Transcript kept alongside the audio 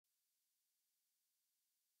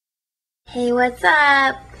Hey, what's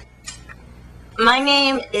up? My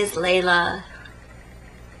name is Leila.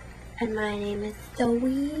 And my name is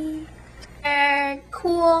Zoe.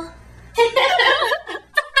 Cool.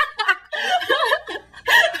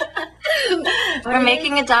 We're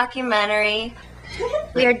making a documentary.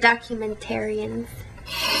 We are documentarians.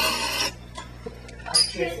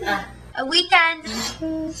 Cheers. A weekend.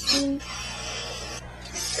 In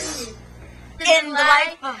the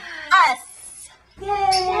life of us.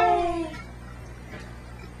 Yay!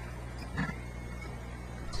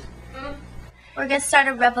 We're gonna start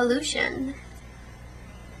a revolution.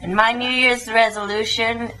 And my New Year's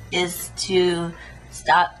resolution is to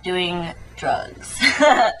stop doing drugs.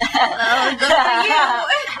 Oh, good for you.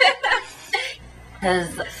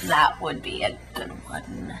 Because that would be a good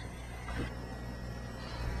one.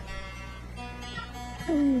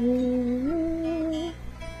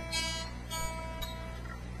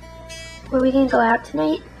 Were we gonna go out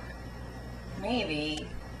tonight? Maybe.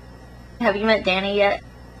 Have you met Danny yet?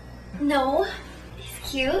 No. He's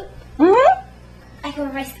cute. Mm-hmm. I can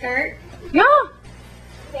wear my skirt. Yeah.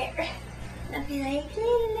 There. I'll be like,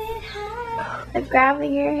 hi. I'm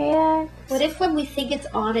grabbing your hand. What if when we think it's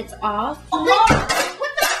on, it's off? Oh,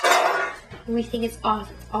 What the? When we think it's off,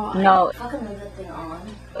 it's on. no. Fucking leave that thing on.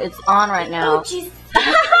 It's on right now. Oh, jeez.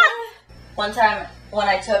 One time when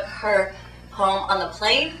I took her home on the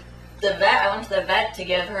plane, I went to the vet to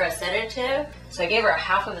give her a sedative. So I gave her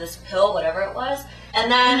half of this pill, whatever it was.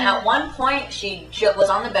 And then at one point, she was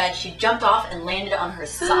on the bed. She jumped off and landed on her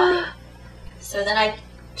side. So then I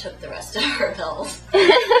took the rest of her pills.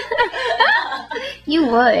 You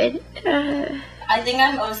would. I think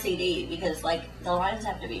I'm OCD because, like, the lines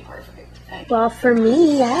have to be perfect. Well, for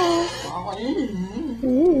me, yeah.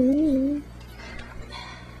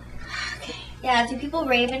 Okay. Yeah, do people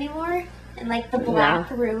rave anymore? In, like, the black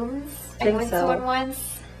rooms? I think went so. to one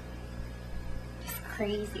once. It's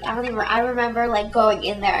crazy. I remember, like, going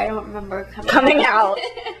in there. I don't remember coming out.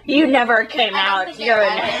 You never came I don't out. think You're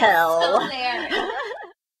I in was hell. still there.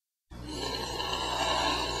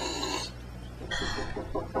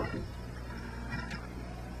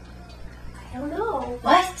 I don't know.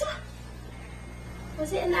 What?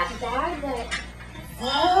 Was it in that bag that...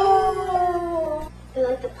 Whoa.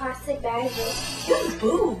 Like the plastic bag that... You have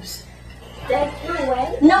boobs. Did I throw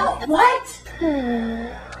away? No. What?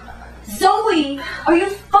 Zoe, are you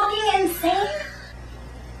fucking insane?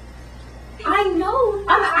 I know.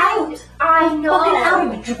 I'm out. I know. Fucking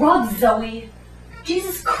out of drugs, Zoe.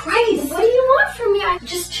 Jesus Christ. What do you want from me?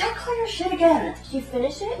 Just check all your shit again. Did you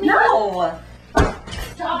finish it? No.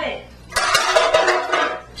 Stop it.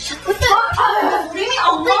 Shut the fuck up. Leave me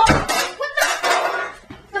alone. What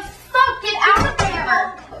the fuck? Get out of there. I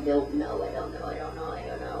don't know.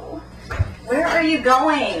 Where are you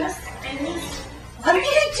going? What are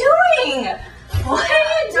you doing? What are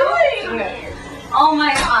you doing? Oh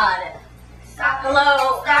my god. Stop.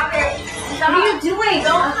 Hello. Stop it. Stop. What are you doing?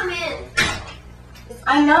 Don't come in.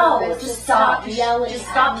 I know. Just stop. Yelling. Just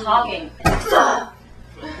stop talking.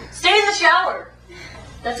 Stay in the shower.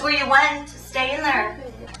 That's where you went. Stay in there.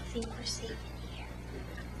 I think we're safe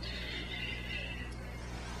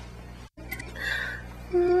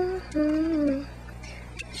in here.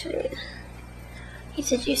 Should I need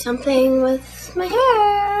to do something with my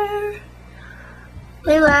hair.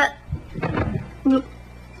 Leila.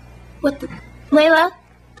 What the? Leila?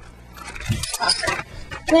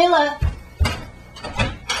 Leila.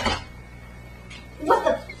 What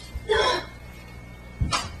the?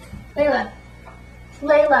 Leila.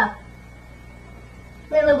 Leila.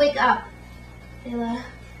 Leila, wake up. Leila,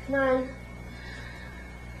 come on.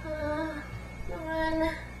 Come on.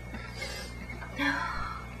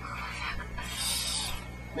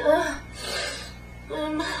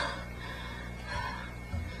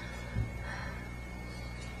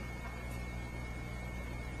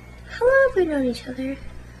 How long have we known each other?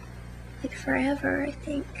 Like forever, I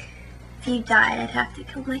think. If you died, I'd have to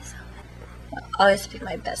kill myself. I'll always be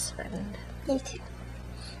my best friend. Me too.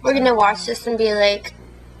 We're gonna watch this and be like,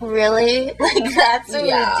 really? Like that's what we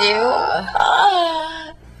do?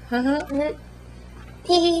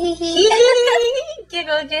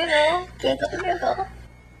 Giggle, giggle. Giggle, giggle.